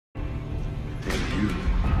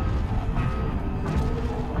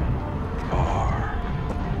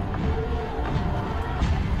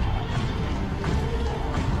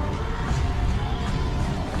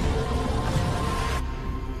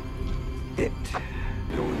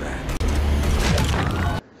Know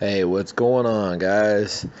that. Hey, what's going on,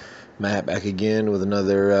 guys? Matt back again with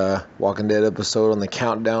another Walking Dead episode on the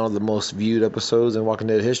countdown of the most viewed episodes in Walking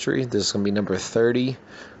Dead history. This is going to be number 30.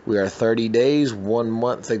 We are 30 days, 1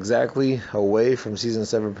 month exactly, away from Season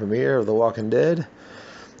 7 premiere of The Walking Dead.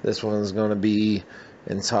 This one's going to be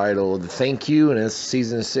entitled Thank You, and it's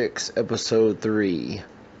Season 6, Episode 3.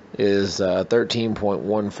 Is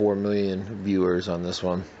 13.14 million viewers on this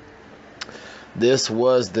one. This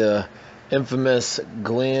was the infamous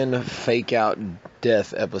Glenn fake out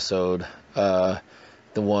death episode. The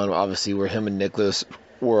one obviously where him and Nicholas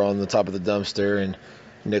were on the top of the dumpster and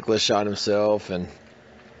Nicholas shot himself and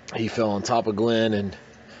he fell on top of Glenn, and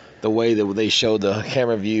the way that they showed the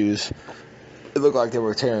camera views, it looked like they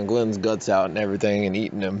were tearing Glenn's guts out and everything and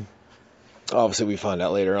eating him. Obviously we find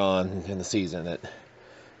out later on in the season that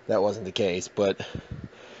that wasn't the case, but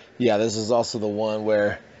yeah, this is also the one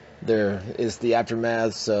where there is the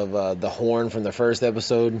aftermaths of the horn from the first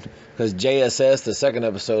episode, because JSS, the second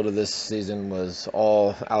episode of this season, was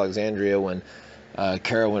all Alexandria when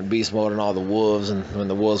Carol went beast mode and all the wolves, and when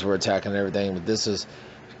the wolves were attacking and everything. But this is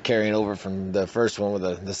carrying over from the first one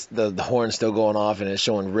with the horn still going off, and it's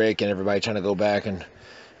showing Rick and everybody trying to go back and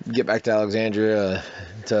get back to Alexandria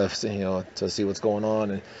to see what's going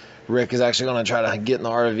on. And Rick is actually going to try to get in the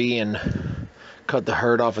RV and cut the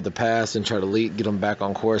herd off at the pass and try to get them back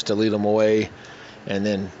on course to lead them away. And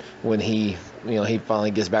then when he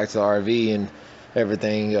finally gets back to the RV and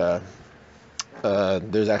everything,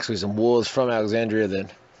 there's actually some wolves from Alexandria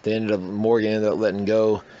that Morgan ended up letting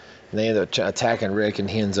go, and they ended up attacking Rick, and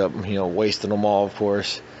he ends up wasting them all, of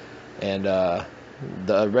course. And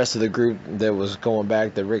the rest of the group that was going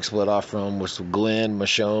back that Rick split off from was Glenn,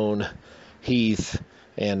 Michonne, Heath,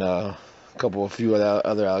 and a few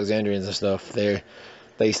other Alexandrians and stuff.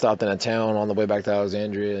 They stopped in a town on the way back to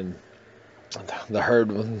Alexandria, and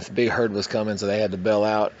the big herd was coming, so they had to bail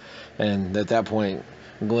out. And at that point,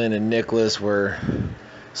 Glenn and Nicholas were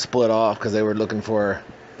split off because they were going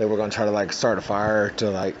to try to start a fire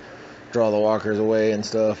to draw the walkers away and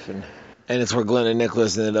stuff. And it's where Glenn and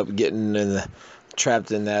Nicholas ended up getting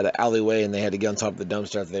trapped in that alleyway, and they had to get on top of the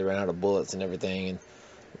dumpster after they ran out of bullets and everything. And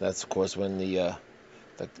that's of course when the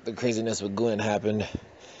craziness with Glenn happened.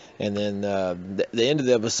 And then the end of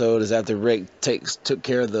the episode is after Rick took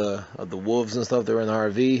care of the wolves and stuff that were in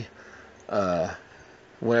the RV.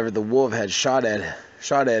 Whenever the wolf had shot at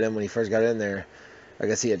him when he first got in there, I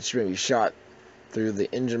guess he had maybe shot through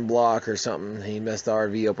the engine block or something. He messed the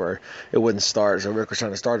RV up, or it wouldn't start. So Rick was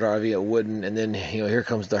trying to start the RV, it wouldn't. And then here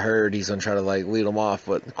comes the herd. He's gonna try to lead them off,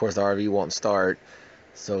 but of course the RV won't start,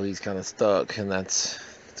 so he's kind of stuck. And that's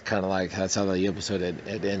kind of that's how the episode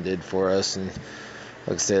had ended for us. And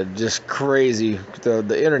like I said, just crazy.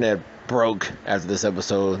 The internet broke after this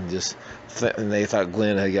episode, and they thought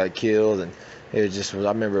Glenn had got killed, and it just was. I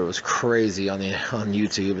remember it was crazy on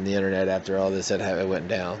YouTube and the internet after all this had went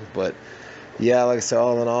down. But yeah, like I said,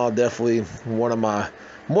 all in all, definitely one of my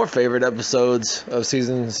more favorite episodes of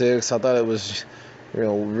season 6. I thought it was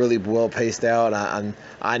really well paced out.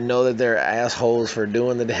 I know that they're assholes for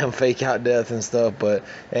doing the damn fake out death and stuff, but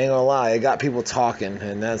ain't gonna lie, it got people talking,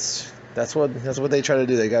 and that's what they try to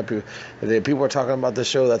do. They got people. If people are talking about the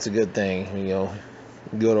show, that's a good thing,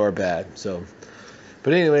 good or bad. So,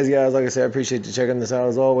 but anyways, guys, like I said, I appreciate you checking this out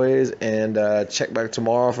as always, and check back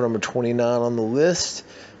tomorrow for number 29 on the list.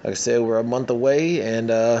 Like I said, we're a month away, and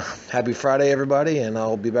happy Friday, everybody, and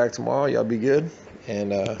I'll be back tomorrow. Y'all be good,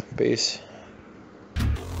 and peace.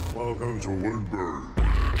 Welcome to Woodburn.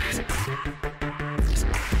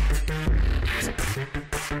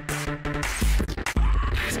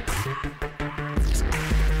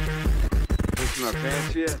 Pushing my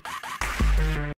pants yet?